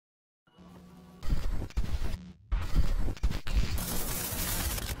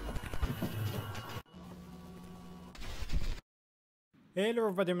Hello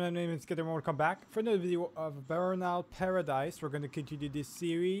everybody, my name is Skater. Welcome back for another video of Burnout Paradise. We're going to continue this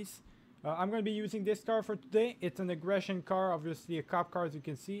series. I'm going to be using this car for today. It's an aggression car, obviously a cop car as you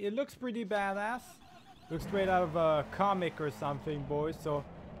can see. It looks pretty badass. Looks straight out of a comic or something, boys. So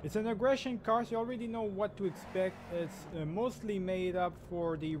it's an aggression car, so you already know what to expect. It's mostly made up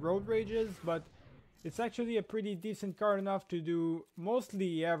for the road rages, but it's actually a pretty decent car enough to do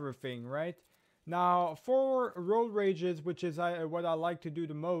mostly everything, right? Now, for road rages, which is what I like to do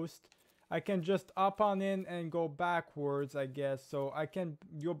the most, I can just hop on in and go backwards, I guess. So I can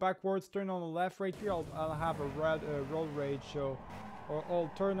go backwards, turn on the left right here. I'll have a road rage, so or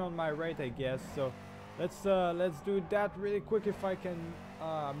I'll turn on my right, I guess. So let's do that really quick. If I can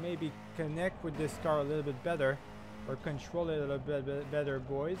maybe connect with this car a little bit better, or control it a little bit better,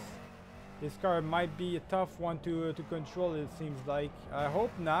 boys. This car might be a tough one to control. It seems like. I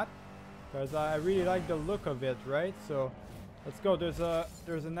hope not. Because I really like the look of it, right? So let's go. There's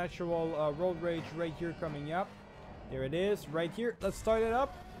an actual road rage right here coming up. There it is, right here. Let's start it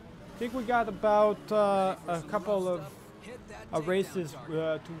up. I think we got about a couple of races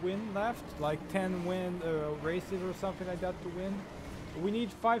to win left, like 10 races or something like that to win. We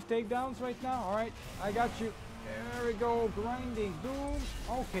need 5 takedowns right now. All right, I got you. There we go, grinding, boom.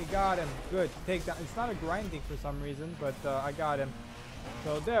 Okay, got him. Good takedown. It's not a grinding for some reason, but I got him.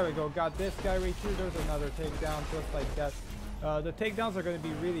 So there we go, got this guy right here. There's another takedown just like that. The takedowns are going to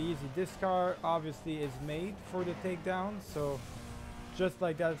be really easy. This car obviously is made for the takedown, so just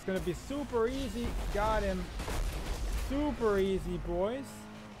like that, it's going to be super easy. Got him. Super easy, boys.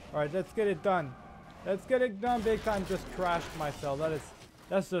 Alright, let's get it done. Let's get it done big time. Just crashed myself.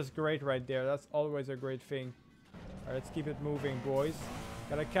 That's just great right there. That's always a great thing. Alright, let's keep it moving, boys.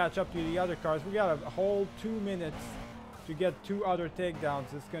 Gotta catch up to the other cars. We got a whole 2 minutes to get 2 other takedowns.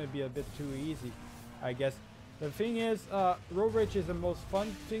 It's going to be a bit too easy, I guess. The thing is, road rage is the most fun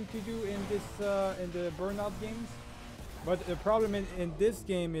thing to do in this in the Burnout games, but the problem in this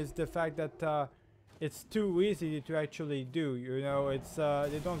game is the fact that it's too easy to actually do. You know, it's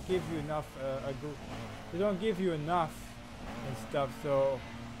they don't give you enough they don't give you enough and stuff, so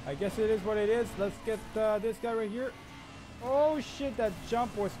I guess it is what it is. Let's get this guy right here. Oh shit, that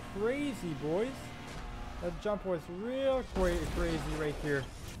jump was crazy, boys. That jump was real crazy right here.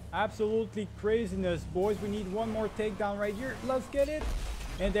 Absolutely craziness, boys. We need one more takedown right here. Let's get it.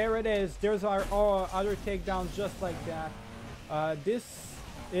 And there it is. There's our other takedown just like that. This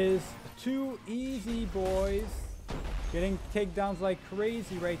is too easy, boys. Getting takedowns like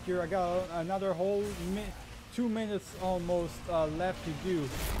crazy right here. I got another whole 2 minutes almost left to do.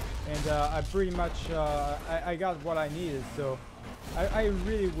 And I pretty much, I got what I needed, so I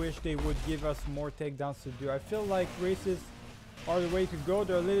really wish they would give us more takedowns to do. I feel like races are the way to go.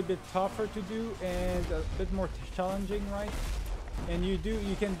 They're a little bit tougher to do and a bit more challenging, right? And you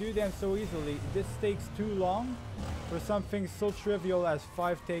can do them so easily. This takes too long for something so trivial as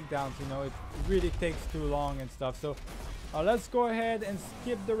 5 takedowns. You know, it really takes too long and stuff. So let's go ahead and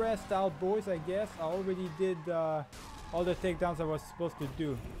skip the rest out, boys. I guess I already did all the takedowns I was supposed to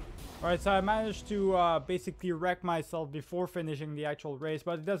do. Alright, so I managed to basically wreck myself before finishing the actual race,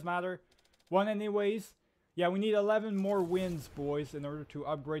 but it doesn't matter. Won anyways. Yeah, we need 11 more wins, boys, in order to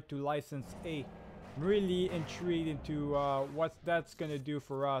upgrade to License A. I'm really intrigued into what that's going to do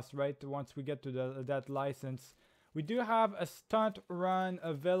for us, right, once we get to that license. We do have a stunt run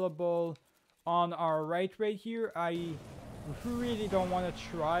available on our right here. I really don't want to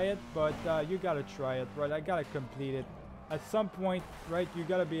try it, but you got to try it, right? I got to complete it. At some point, right, you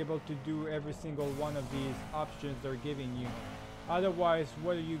gotta be able to do every single one of these options they're giving you. Otherwise,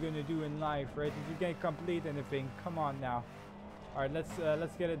 what are you gonna do in life, right? If you can't complete anything, come on now. All right,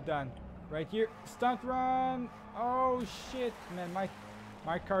 let's get it done. Right here, stunt run. Oh shit, man,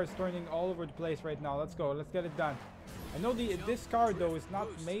 my car is turning all over the place right now. Let's go, let's get it done. I know this car though is not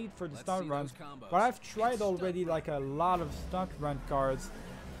made for the stunt run, but I've tried already like a lot of stunt run cars,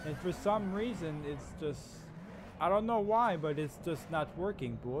 and for some reason it's just, I don't know why, but it's just not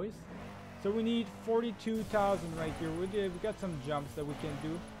working, boys. So we need 42,000 right here. We got some jumps that we can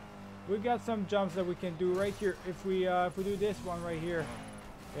do. We got some jumps that we can do right here. If we do this one right here.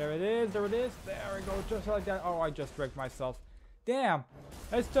 There it is, there it is. There we go, just like that. Oh, I just wrecked myself. Damn,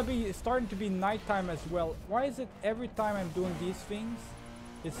 it's starting to be nighttime as well. Why is it every time I'm doing these things,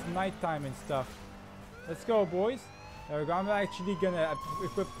 it's nighttime and stuff? Let's go, boys. There we go. I'm actually gonna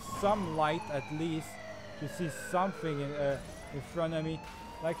equip some light at least, to see something in front of me.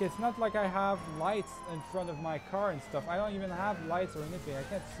 Like, it's not like I have lights in front of my car and stuff. I don't even have lights or anything. I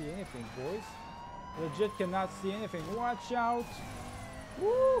can't see anything, boys. Legit cannot see anything. Watch out.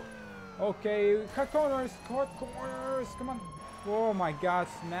 Woo! Okay, cut corners, come on. Oh my god,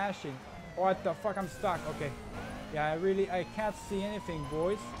 smashing. What the fuck, I'm stuck. Okay. Yeah, I can't see anything,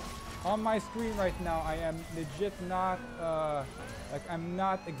 boys. On my screen right now, I am legit not, like I'm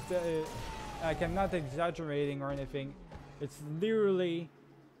not exaggerating or anything. It's literally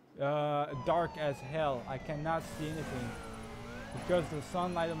dark as hell. I cannot see anything because the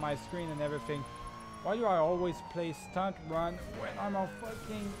sunlight on my screen and everything. Why do I always play stunt run when I'm on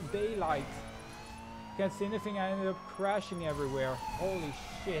fucking daylight? Can't see anything. I ended up crashing everywhere. Holy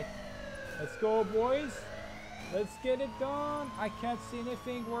shit. Let's go, boys. Let's get it done. I can't see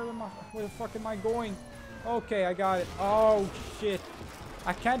anything. Where the fuck am I going? Okay, I got it. Oh shit.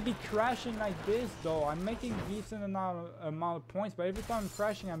 I can't be crashing like this though. I'm making decent amount of points, but every time I'm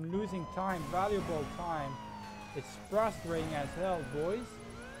crashing, I'm losing time, valuable time. It's frustrating as hell, boys.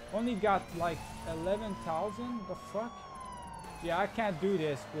 Only got like 11,000. The fuck? Yeah, I can't do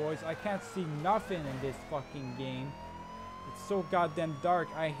this, boys. I can't see nothing in this fucking game. It's so goddamn dark.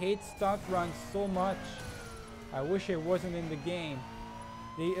 I hate stunt runs so much. I wish it wasn't in the game.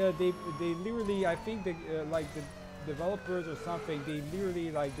 They literally, I think like the developers or something, they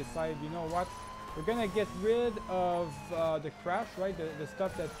literally like decided, you know what? We're gonna get rid of the crash, right? The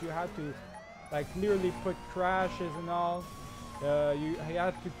stuff that you had to like literally put crashes and all. You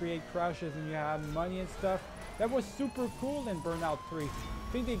had to create crashes and you had money and stuff. That was super cool in Burnout 3. I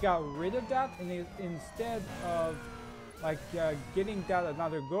think they got rid of that, and instead of like getting that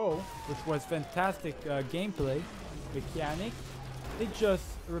another go, which was fantastic gameplay mechanic, they just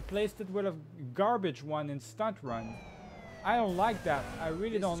replaced it with a garbage one in stunt run. I don't like that. I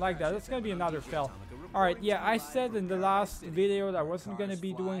really don't like that. That's gonna be another fail. Alright, yeah, I said in the last video that I wasn't gonna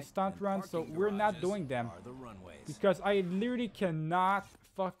be doing stunt runs, so we're not doing them. Because I literally cannot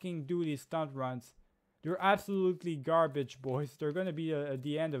fucking do these stunt runs. They're absolutely garbage, boys. They're gonna be at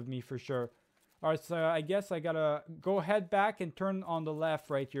the end of me for sure. Alright, so I guess I gotta head back and turn on the left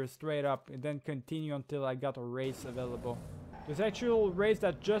right here, straight up, and then continue until I got a race available. There's actual race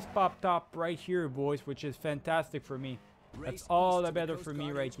that just popped up right here, boys, which is fantastic for me. That's all the better for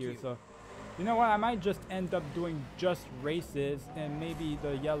me right here. So, you know what? I might just end up doing just races and maybe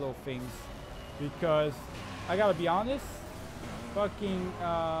the yellow things, because I gotta be honest, fucking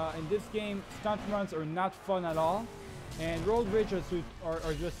in this game, stunt runs are not fun at all, and road rages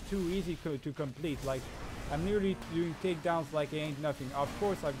are just too easy to complete. Like, I'm literally doing takedowns like it ain't nothing. Of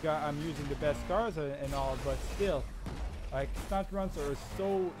course, I'm using the best cars and all, but still, like, stunt runs are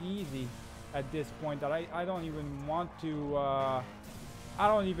so easy at this point that I don't even want to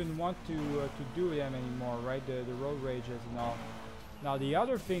to do them anymore, right? The road rages and all. Now the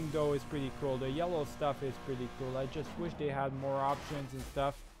other thing though is pretty cool. The yellow stuff is pretty cool. I just wish they had more options and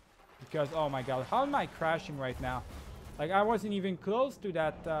stuff, because oh my god, how am I crashing right now? Like, I wasn't even close to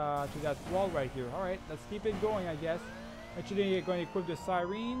that wall right here. All right, let's keep it going, I guess. Actually, you're going to equip the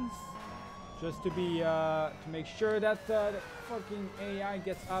sirens just to be to make sure that the fucking AI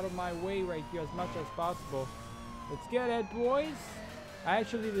gets out of my way right here as much as possible. Let's get it, boys. I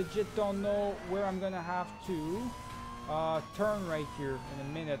actually legit don't know where I'm gonna have to turn right here in a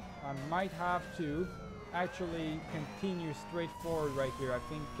minute. I might have to actually continue straight forward right here. I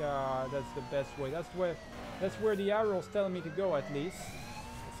think that's the best way. That's where the arrow's telling me to go, at least.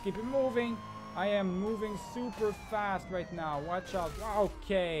 Let's keep it moving. I am moving super fast right now. Watch out.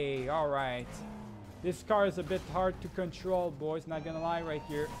 Okay, alright. This car is a bit hard to control, boys. Not gonna lie right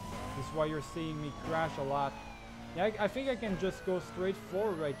here. This is why you're seeing me crash a lot. Yeah, I think I can just go straight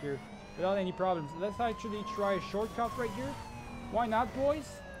forward right here without any problems. Let's actually try a shortcut right here. Why not, boys?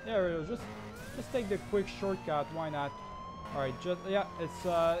 There it is. Just take the quick shortcut. Why not? Alright, yeah,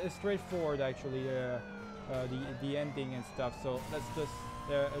 it's straightforward actually. The ending and stuff. So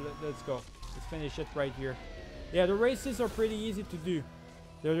let's go. Let's finish it right here. Yeah, the races are pretty easy to do.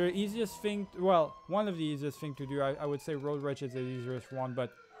 They're the easiest thing. Well, one of the easiest thing to do. I would say road rage is the easiest one,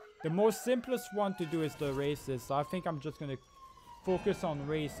 but the most simplest one to do is the races. So I think I'm just gonna focus on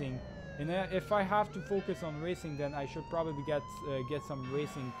racing. And if I have to focus on racing, then I should probably get some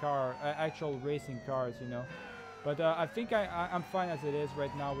racing actual racing cars, you know. But I think I'm fine as it is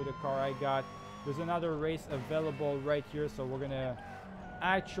right now with the car I got. There's another race available right here, so we're gonna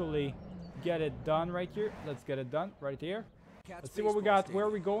actually get it done right here. Let's get it done right here. Let's see what we got. Where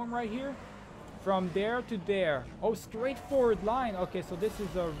are we going right here? From there to there. Oh, straightforward line. Okay, so this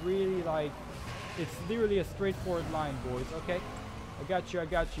is a really, like, it's literally a straightforward line, boys. Okay, I got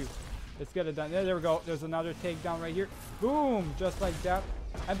you. Let's get it done. There we go. There's another takedown right here. Boom, just like that.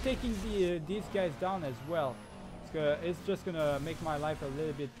 I'm taking these guys down as well. It's just gonna make my life a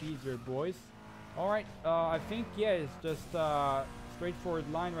little bit easier, boys. All right, I think, yeah, it's just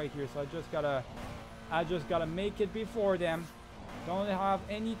straightforward line right here. So I just gotta make it before them. Don't have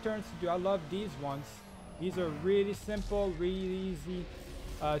any turns to do. I love these ones. These are really simple, really easy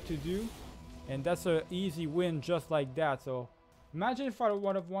to do. And that's an easy win just like that. So imagine if I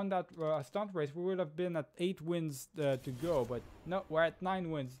would have won that stunt race, we would have been at 8 wins to go. But no, we're at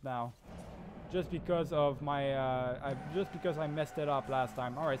 9 wins now. Just because of my, just because I messed it up last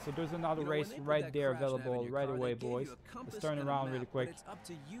time. All right, so there's another race right there available right away, boys. Let's turn around really quick.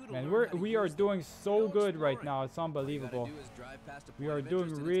 Man, we are doing so good right now. It's unbelievable. We are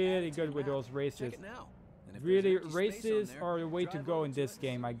doing really good with those races. Really, races are the way to go in this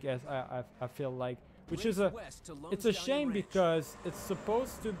game, I guess. I feel like, which is it's a shame because it's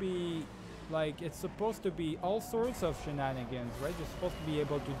supposed to be. Like, it's supposed to be all sorts of shenanigans, right? You're supposed to be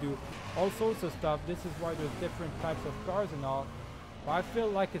able to do all sorts of stuff. This is why there's different types of cars and all. But I feel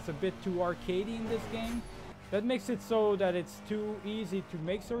like it's a bit too arcadey in this game. That makes it so that it's too easy to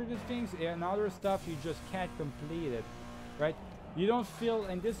make certain things, and other stuff you just can't complete it, right? You don't feel,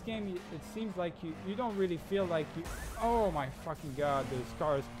 in this game, it seems like you don't really feel like you... Oh my fucking god, there's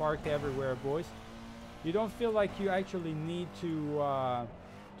cars parked everywhere, boys. You don't feel like you actually need to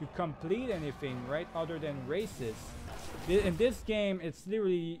complete anything, right, other than races. In this game, it's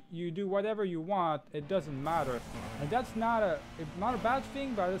literally you do whatever you want, it doesn't matter, and that's not a bad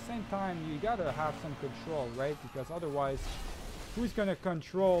thing, but at the same time you gotta have some control, right? Because otherwise, who's gonna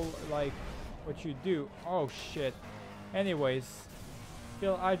control like what you do? Oh shit. Anyways,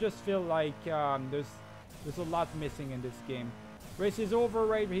 I just feel like there's a lot missing in this game. Race is over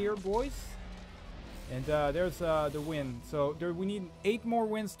right here, boys. And there's the win. So we need 8 more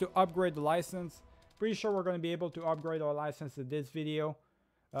wins to upgrade the license. Pretty sure we're going to be able to upgrade our license in this video.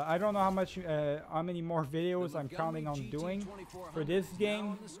 I don't know how many more videos I'm counting on doing for this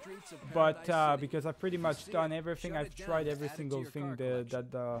game. But because I've pretty much done everything. I've tried every single thing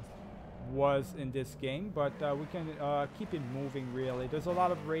that was in this game. But we can keep it moving, really. There's a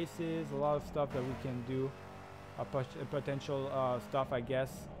lot of races, a lot of stuff that we can do. Potential stuff, I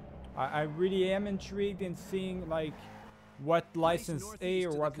guess. I really am intrigued in seeing like what license A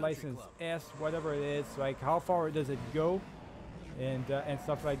or what license S, whatever it is, like how far does it go, and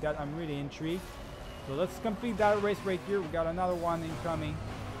stuff like that. I'm really intrigued. So let's complete that race right here. We got another one incoming.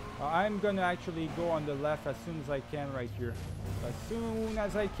 I'm gonna actually go on the left as soon as I can right here. As soon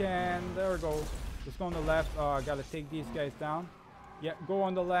as I can. There we go. Just go on the left. I gotta take these guys down. Yeah, go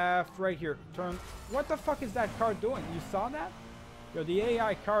on the left right here. Turn. What the fuck is that car doing? You saw that? Yo, the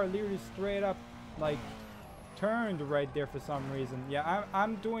AI car literally straight up, like, turned right there for some reason. Yeah,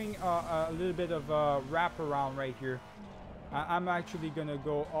 I'm doing a little bit of a wrap around right here. I'm actually gonna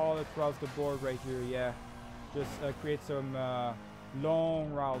go all across the board right here, yeah. Just create some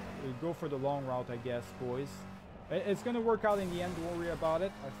long route. Go for the long route, I guess, boys. It's gonna work out in the end, don't worry about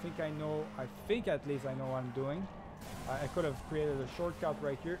it. I think at least I know what I'm doing. I could have created a shortcut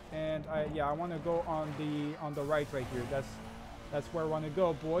right here. And yeah, I wanna go on the right right here. That's where I want to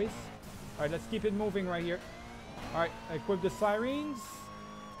go, boys. Alright, let's keep it moving right here. Alright, equip the sirens.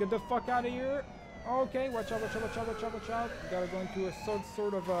 Get the fuck out of here. Okay, watch out, watch out, watch out, watch out, watch out. Gotta go into a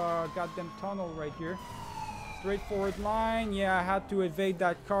sort of goddamn tunnel right here. Straightforward line. Yeah, I had to evade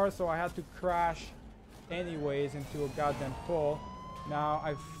that car, so I had to crash anyways into a goddamn pole. Now,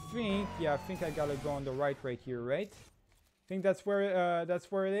 I think I gotta go on the right here, right? I think that's where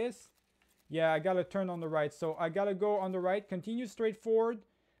it is. Yeah, I gotta turn on the right. So I gotta go on the right, continue straight forward.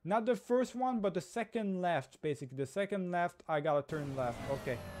 Not the first one, but the second left, basically. The second left, I gotta turn left.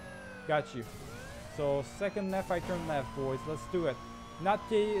 Okay, got you. So second left, I turn left, boys. Let's do it. Not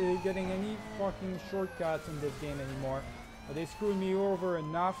getting any fucking shortcuts in this game anymore. They screwed me over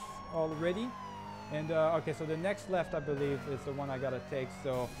enough already. And okay, so the next left, I believe, is the one I gotta take.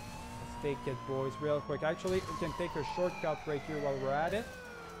 So let's take it, boys, real quick. Actually, we can take a shortcut right here while we're at it.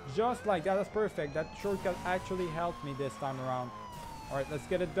 Just like that. That's perfect. That shortcut actually helped me this time around. Alright, let's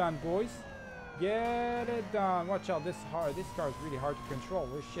get it done, boys. Get it done. Watch out, this car is really hard to control.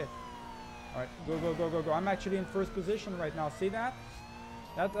 Oh shit. Alright, go, go, go, go, go. I'm actually in first position right now. See that?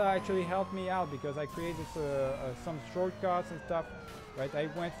 That actually helped me out because I created some shortcuts and stuff. Right, I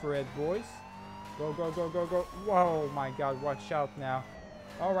went for it, boys. Go, go, go, go, go. Whoa, my god, watch out now.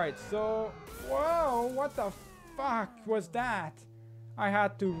 Alright, so... Whoa, what the fuck was that? I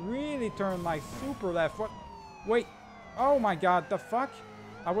had to really turn like super left. What? Wait. Oh my god, the fuck?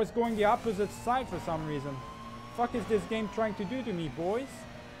 I was going the opposite side for some reason. Fuck is this game trying to do to me, boys?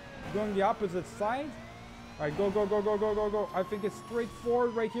 Going the opposite side? Alright, go, go, go, go, go, go, go. I think it's straight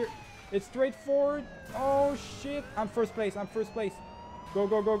forward right here. It's straight forward. Oh shit. I'm first place. I'm first place. Go,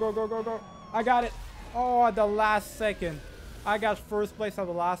 go, go, go, go, go, go. I got it. Oh, at the last second. I got first place at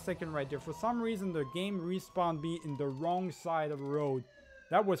the last second right there. For some reason, the game respawned me in the wrong side of the road.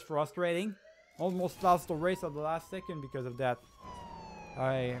 That was frustrating. Almost lost the race at the last second because of that.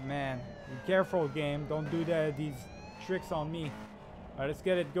 Man, be careful, game. Don't do these tricks on me. Alright, let's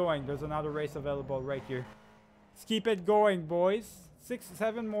get it going. There's another race available right here. Let's keep it going, boys.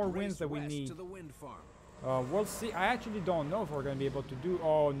 7 more wins that we need. To the wind farm. We'll see. I actually don't know if we're gonna be able to do.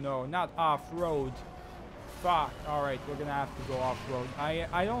 Oh no, not off-road. Fuck. All right, we're gonna have to go off-road.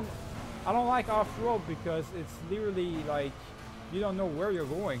 I don't like off-road because it's literally like you don't know where you're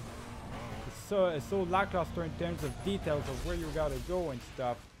going. It's so lackluster in terms of details of where you gotta go and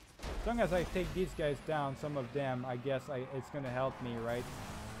stuff. As long as I take these guys down, some of them, I guess it's gonna help me, right?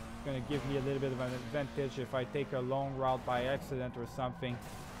 It's gonna give me a little bit of an advantage if I take a long route by accident or something.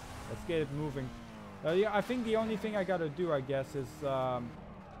 Let's get it moving. Yeah, I think the only thing I gotta do, I guess, is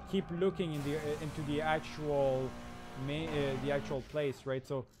keep looking into the actual place, right?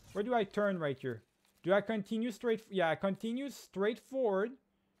 So where do I turn right here? Do I continue straight? Yeah, I continue straight forward.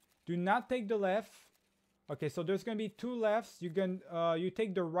 Do not take the left. Okay, so there's gonna be 2 lefts. You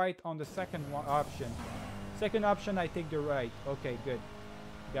take the right on the second option. Second option, I take the right. Okay, good.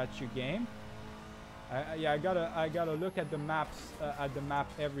 Got you, game. Yeah, I gotta look at the maps at the map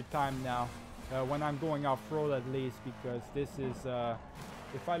every time now. When I'm going off-road at least, because this is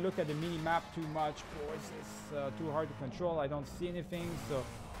if I look at the mini map too much, boys, it's too hard to control. I don't see anything, so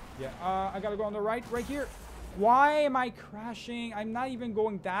yeah, I gotta go on the right here. Why am I crashing? I'm not even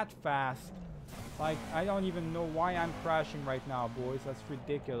going that fast. Like, I don't even know why I'm crashing right now, boys. That's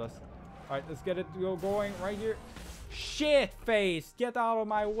ridiculous. All right, let's get it going right here. Shit face, get out of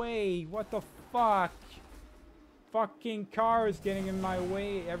my way. What the fuck? Fucking cars getting in my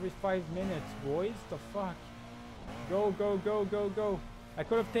way every 5 minutes, boys. The fuck? Go, go, go, go, go. I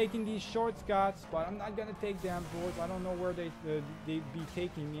could have taken these shortcuts, but I'm not gonna take them, boys. I don't know where they'd be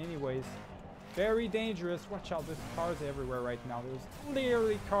taking me anyways. Very dangerous. Watch out, there's cars everywhere right now. There's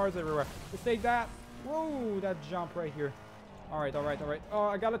literally cars everywhere. Let's take that. Whoa, that jump right here. Alright, alright, alright. Oh,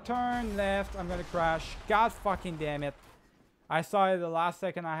 I gotta turn left. I'm gonna crash. God fucking damn it. I saw it the last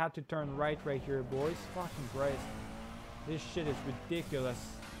second. I had to turn right here, boys. Fucking Christ. This shit is ridiculous.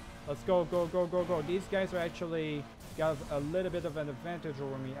 Let's go, go, go, go, go. These guys are actually got a little bit of an advantage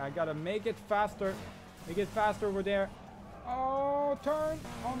over me. I gotta make it faster. Make it faster over there. Oh, turn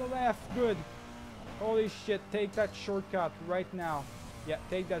on the left. Good. Holy shit. Take that shortcut right now. Yeah,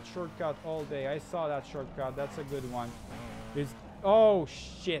 take that shortcut all day. I saw that shortcut. That's a good one. Oh,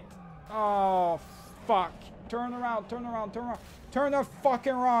 shit. Oh, fuck. Turn around, turn around, turn around. Turn the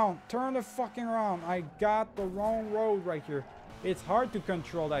fucking around. Turn the fucking around. I got the wrong road right here. It's hard to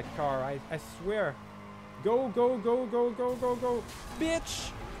control that car. I swear. Go, go, go, go, go, go, go.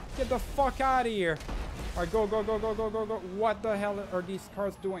 Bitch! Get the fuck out of here. Alright, go, go, go, go, go, go, go. What the hell are these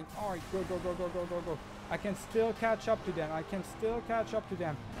cars doing? Alright, go, go, go, go, go, go, go. I can still catch up to them. I can still catch up to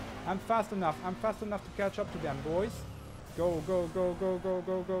them. I'm fast enough. I'm fast enough to catch up to them, boys. Go, go, go, go, go,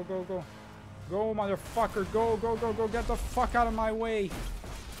 go, go, go, go. Go, motherfucker. Go, go, go, go. Get the fuck out of my way.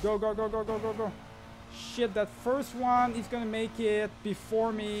 Go, go, go, go, go, go, go. Shit, that first one is gonna make it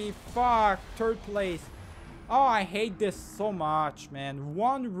before me. Fuck. 3rd place. Oh, I hate this so much, man.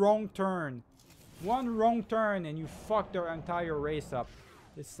 One wrong turn. One wrong turn and you fuck their entire race up.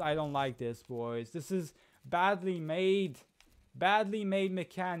 I don't like this, boys. This is badly made. Badly made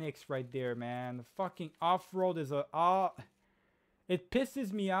mechanics right there, man. The fucking off-road is a... it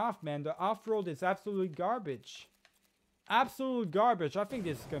pisses me off, man. The off-road is absolute garbage. Absolute garbage. I think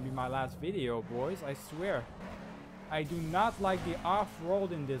this is gonna be my last video, boys. I swear. I do not like the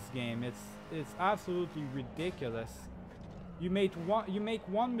off-road in this game. It's absolutely ridiculous. You make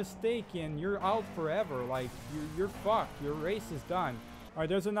one mistake and you're out forever. Like you're fucked. Your race is done. All right,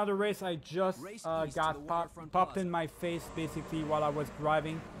 there's another race I just got popped in my face basically while I was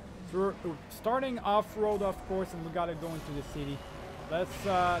driving. So we're starting off-road, of course, and we gotta go into the city. Let's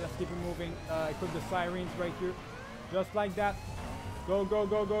keep it moving. Equip the sirens right here, just like that. Go, go,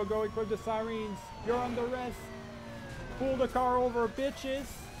 go, go, go. Equip the sirens. You're under arrest. Pull the car over, bitches.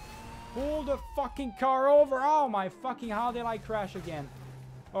 Pull the fucking car over. Oh my fucking, how did I crash again?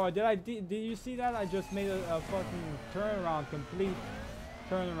 Oh, did you see that? I just made a fucking turnaround, complete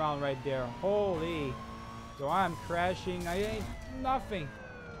turnaround right there. Holy. So I'm crashing. I ain't nothing.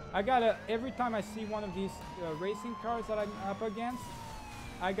 I gotta, every time I see one of these racing cars that I'm up against,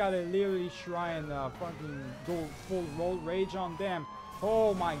 I gotta literally try and fucking go full road rage on them.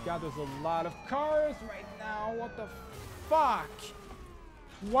 Oh my god, there's a lot of cars right now. What the fuck?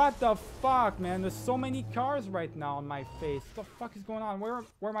 What the fuck, man? There's so many cars right now on my face. What the fuck is going on? Where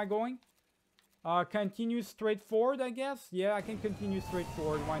am I going? Continue straight forward, I guess? Yeah, I can continue straight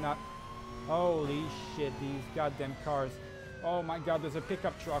forward. Why not? Holy shit, these goddamn cars. Oh my god, there's a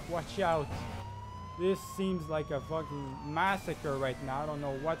pickup truck. Watch out. This seems like a fucking massacre right now. I don't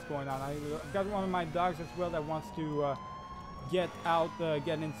know what's going on. I've got one of my dogs as well that wants to get out,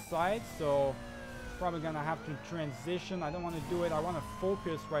 get inside. So probably gonna have to transition. I don't want to do it. I want to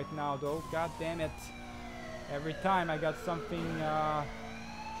focus right now though. God damn it. Every time I got something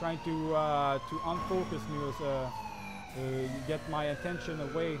trying to unfocus me, get my attention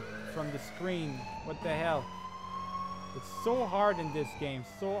away from the screen. What the hell? It's so hard in this game,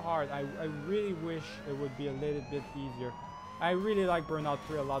 so hard. I really wish it would be a little bit easier. I really like Burnout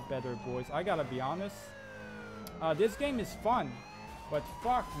 3 a lot better, boys. I gotta be honest. This game is fun, but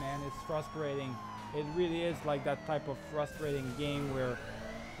fuck, man, it's frustrating. It really is like that type of frustrating game where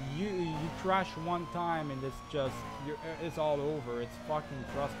you crash one time and it's just it's all over. It's fucking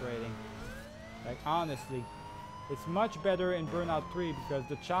frustrating. Like honestly, it's much better in Burnout 3 because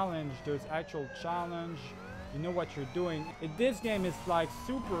the challenge, there's actual challenge. You know what you're doing. This game is like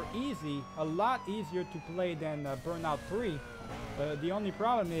super easy, a lot easier to play than Burnout 3. The only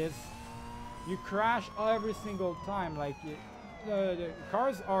problem is you crash every single time. Like the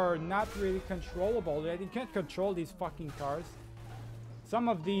cars are not really controllable. You can't control these fucking cars. Some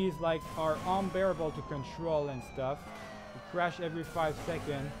of these like are unbearable to control and stuff. You crash every 5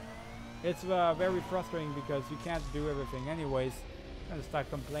 seconds. It's very frustrating because you can't do everything anyways. I'm gonna start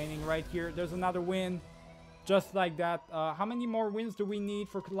complaining right here. There's another win. Just like that. How many more wins do we need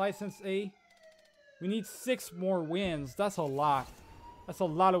for License A? We need 6 more wins. That's a lot. That's a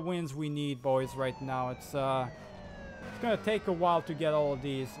lot of wins we need, boys, right now. It's gonna take a while to get all of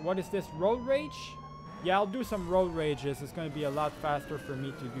these. What is this? Road Rage? Yeah, I'll do some road rages. It's gonna be a lot faster for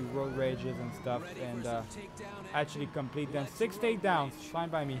me to do road rages and stuff and actually complete them. 6 takedowns, fine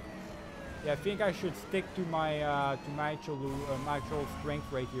by me. Yeah, I think I should stick to my actual strength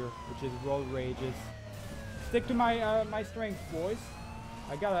right here, which is road rages. Stick to my my strength, boys.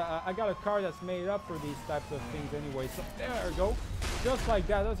 I got a car that's made up for these types of things anyway. So there we go. Just like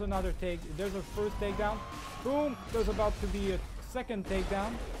that. There's another take. There's a first takedown. Boom. There's about to be a second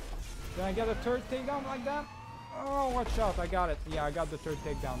takedown. Then I get a third takedown like that. Oh, watch out. I got it. Yeah, I got the third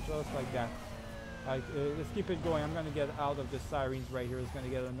takedown just like that. Let's keep it going. I'm gonna get out of the sirens right here. It's gonna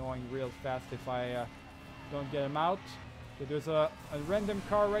get annoying real fast if I don't get him out. Okay, there's a random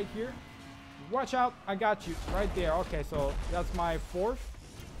car right here. Watch out, I got you right there. Okay, so that's my fourth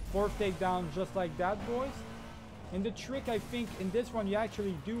takedown, just like that, boys. And the trick, I think, in this one, you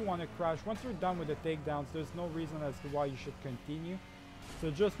actually do want to crash. Once you're done with the takedowns, there's no reason as to why you should continue. So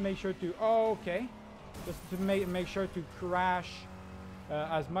just make sure to, just to make sure to crash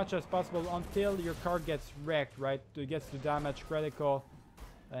as much as possible until your car gets wrecked, right? It gets to damage critical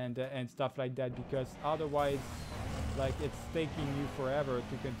and stuff like that, because otherwise, like, it's taking you forever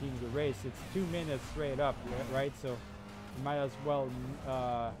to continue the race. It's 2 minutes straight up, right? So you might as well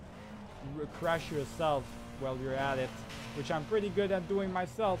crash yourself while you're at it, which I'm pretty good at doing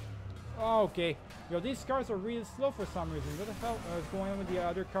myself. Oh, okay. Yo, these cars are really slow for some reason. What the hell is going on with the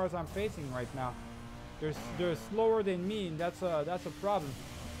other cars I'm facing right now? They're slower than me, and that's a problem.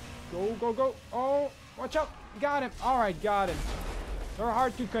 Go, go, go. Oh, watch out. Got him. All right, got him. They're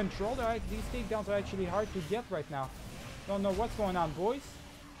hard to control. These takedowns are actually hard to get right now. Don't know what's going on, boys.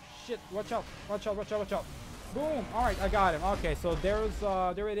 Shit, watch out. Watch out, watch out, watch out. Boom. All right, I got him. Okay, so there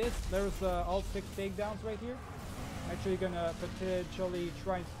it is. There's all 6 takedowns right here. Actually gonna potentially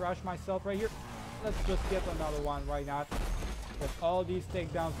try and crash myself right here. Let's just get another one. Why not? With all these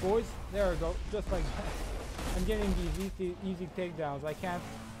takedowns, boys. There we go. Just like that. I'm getting these easy takedowns. I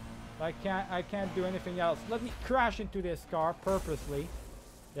can't do anything else. Let me crash into this car purposely.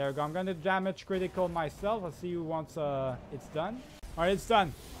 There we go. I'm gonna damage critical myself. I'll see you once it's done. All right, it's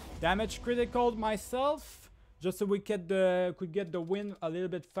done. Damage critical myself, just so we could get the win a little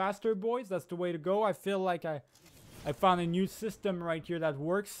bit faster, boys. That's the way to go. I feel like I found a new system right here that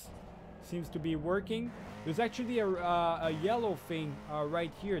works. Seems to be working. There's actually a yellow thing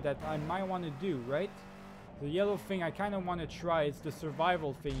right here that I might want to do, right? The yellow thing I kind of want to try. It's the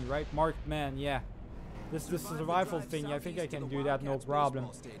survival thing, right? Marked man, yeah. This is the survival thing. I think I can do that, no problem.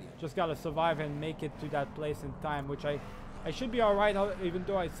 Just gotta survive and make it to that place in time, which I should be alright, even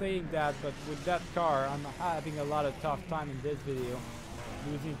though I'm saying that. But with that car, I'm having a lot of tough time in this video.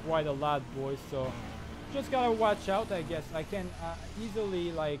 Losing quite a lot, boys. So just gotta watch out, I guess. I can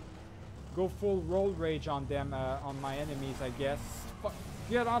easily, like, go full road rage on them, on my enemies, I guess. Fuck.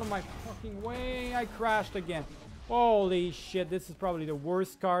 Get out of my fucking way. I crashed again. Holy shit, this is probably the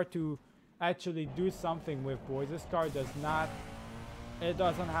worst car to actually do something with, boys. This car does not It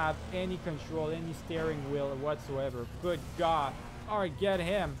doesn't have any control, any steering wheel whatsoever. Good God. Alright, get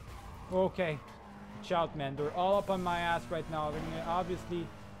him. Okay. Watch out, man. They're all up on my ass right now. They're gonna obviously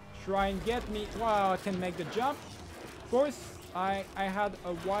try and get me. Wow, I can make the jump. Of course, I had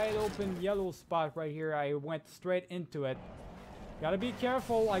a wide open yellow spot right here. I went straight into it. Gotta be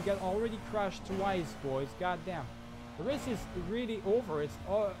careful. I got already crashed twice, boys. God damn. The race is really over.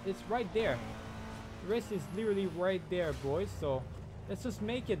 It's right there. The race is literally right there, boys. So let's just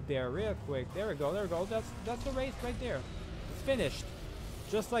make it there real quick. There we go. There we go. That's the race right there. It's finished.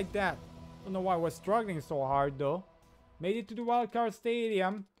 Just like that. Don't know why I was struggling so hard though. Made it to the wildcard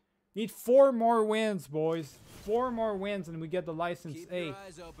stadium. Need 4 more wins, boys. 4 more wins and we get the license A.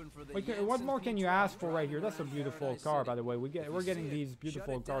 What more can you ask for right here? That's a beautiful car, by the way. We're getting these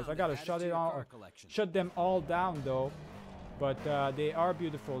beautiful cars. I gotta shut them all down though. But they are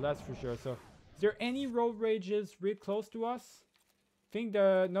beautiful, that's for sure. So, is there any road rages real close to us? Think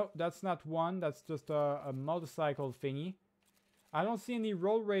no, that's not one. That's just a motorcycle thingy. I don't see any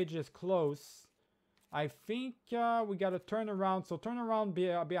road rages close. I think we gotta turn around. So turn around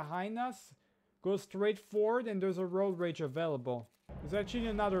behind us. Go straight forward and there's a road rage available. There's actually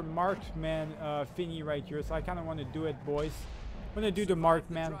another marked man thingy right here. So I kind of want to do it, boys. I'm gonna do the marked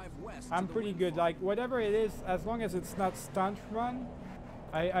man. I'm pretty good. Like whatever it is, as long as it's not stunt run,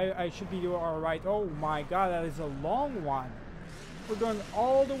 I should be doing alright. Oh my god, that is a long one. We're going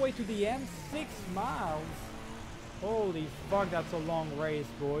all the way to the end. 6 miles. Holy fuck, that's a long race,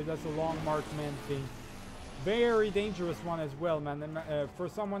 boys. That's a long marked man thing. Very dangerous one as well, man. For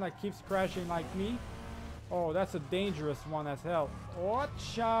someone that keeps crashing like me. Oh, that's a dangerous one as hell.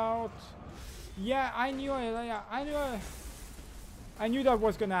 Watch out. Yeah, I knew that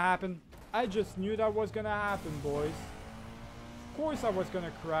was gonna happen. I just knew that was gonna happen, boys. Of course I was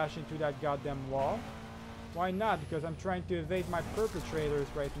gonna crash into that goddamn wall. Why not? Because I'm trying to evade my perpetrators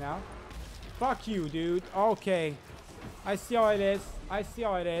right now. Fuck you, dude. Okay. I see how it is. I see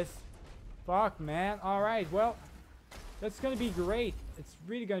how it is. Fuck, man. Alright, well, that's gonna be great. It's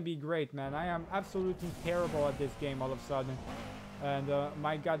really gonna be great, man. I am absolutely terrible at this game all of a sudden. And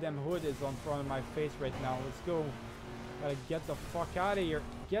my goddamn hood is on front of my face right now. Let's go. Gotta get the fuck out of here.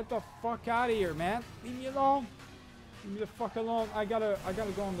 Get the fuck out of here, man. Leave me alone. Leave me the fuck alone. I gotta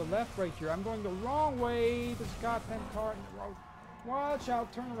go on the left right here. I'm going the wrong way. There's a goddamn car in the road. Watch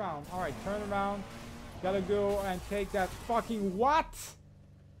out. Turn around. Alright, turn around. Gotta go and take that fucking what?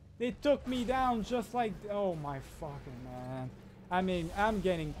 They took me down just like... Oh my fucking man. I mean, I'm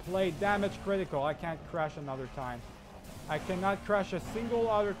getting played. Damage critical. I can't crash another time. I cannot crash a single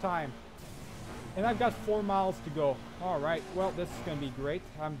other time. And I've got 4 miles to go. Alright, well, this is gonna be great.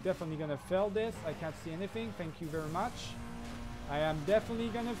 I'm definitely gonna fail this. I can't see anything. Thank you very much. I am definitely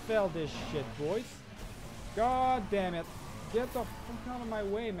gonna fail this shit, boys. God damn it. Get the fuck out of my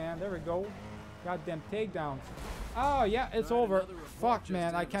way, man. There we go. Goddamn takedowns. Oh yeah, it's over. Fuck,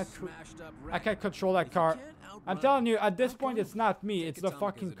 man, I can't control that car. I'm telling you, at this point it's not me, it's the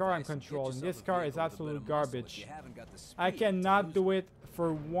fucking car I'm controlling. This car is absolute garbage. I cannot do it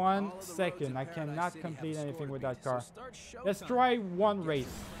for 1 second. I cannot complete anything with that car. Let's try one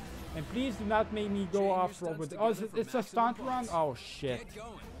race. And please do not make me go off-road with... Oh, it's a stunt run? Oh shit.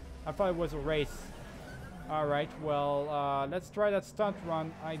 I thought it was a race. Alright, well, let's try that stunt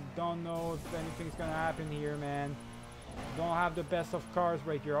run. I don't know if anything's gonna happen here, man. Don't have the best of cars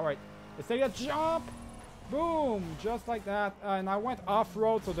right here. Alright, let's take a jump! Boom! Just like that. And I went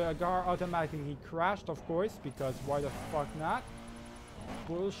off-road, so the car automatically crashed, of course, because why the fuck not?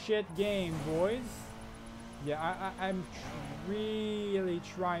 Bullshit game, boys. Yeah, I'm really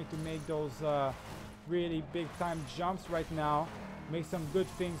trying to make those really big-time jumps right now. Make some good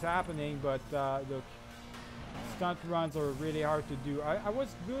things happening, but look. Stunt runs are really hard to do. I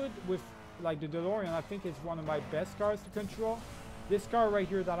was good with like the DeLorean. I think it's one of my best cars to control. This car right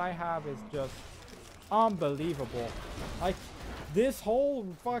here that I have is just unbelievable. Like this whole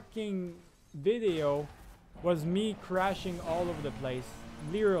fucking video was me crashing all over the place.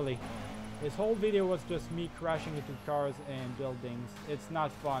 Literally. This whole video was just me crashing into cars and buildings. It's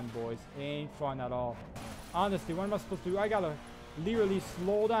not fun, boys. It ain't fun at all. Honestly, what am I supposed to do? I gotta literally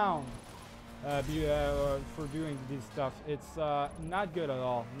slow down. For doing this stuff. It's not good at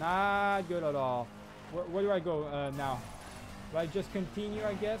all. Not good at all. Where do I go now? Do I just continue,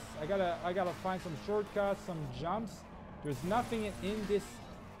 I guess? I gotta find some shortcuts, some jumps. There's nothing in this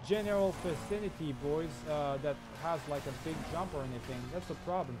general vicinity, boys, that has like a big jump or anything. That's the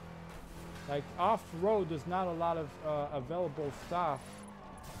problem. Like off-road, there's not a lot of available stuff.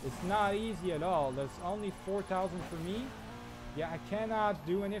 It's not easy at all. There's only 4,000 for me. Yeah, I cannot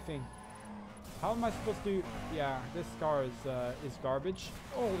do anything. How am I supposed to... Yeah, this car is garbage.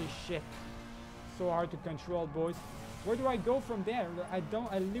 Holy shit. So hard to control, boys. Where do I go from there? I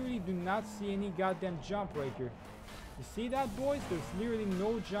literally do not see any goddamn jump right here. You see that, boys? There's literally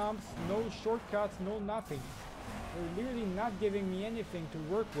no jumps, no shortcuts, no nothing. They're literally not giving me anything to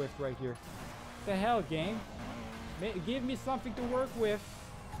work with right here. What the hell, game? Give me something to work with.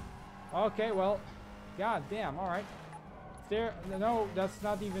 Okay, well, god damn, alright. There, no, that's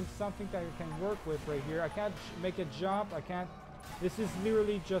not even something that I can work with right here. I can't make a jump, I can't. This is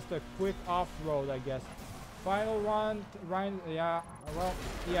literally just a quick off-road, I guess. Final run, yeah, well,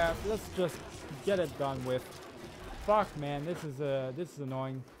 yeah, let's just get it done with. Fuck, man, this is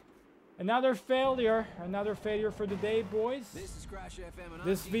annoying. Another failure for the day, boys.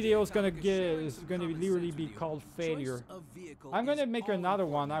 This video is gonna literally be called failure. I'm gonna make another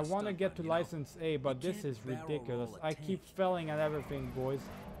one. I want to get to license A, but this is ridiculous. I keep failing at everything, boys.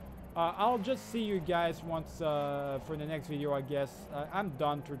 I'll just see you guys once for the next video, I guess. I'm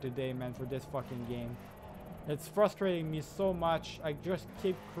done for today, man, for this fucking game. It's frustrating me so much. I just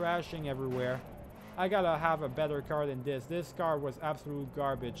keep crashing everywhere. I gotta have a better car than this. This car was absolute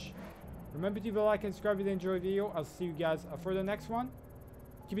garbage. Remember to leave a like and subscribe if you enjoyed the video. I'll see you guys for the next one.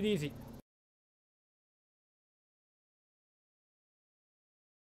 Keep it easy.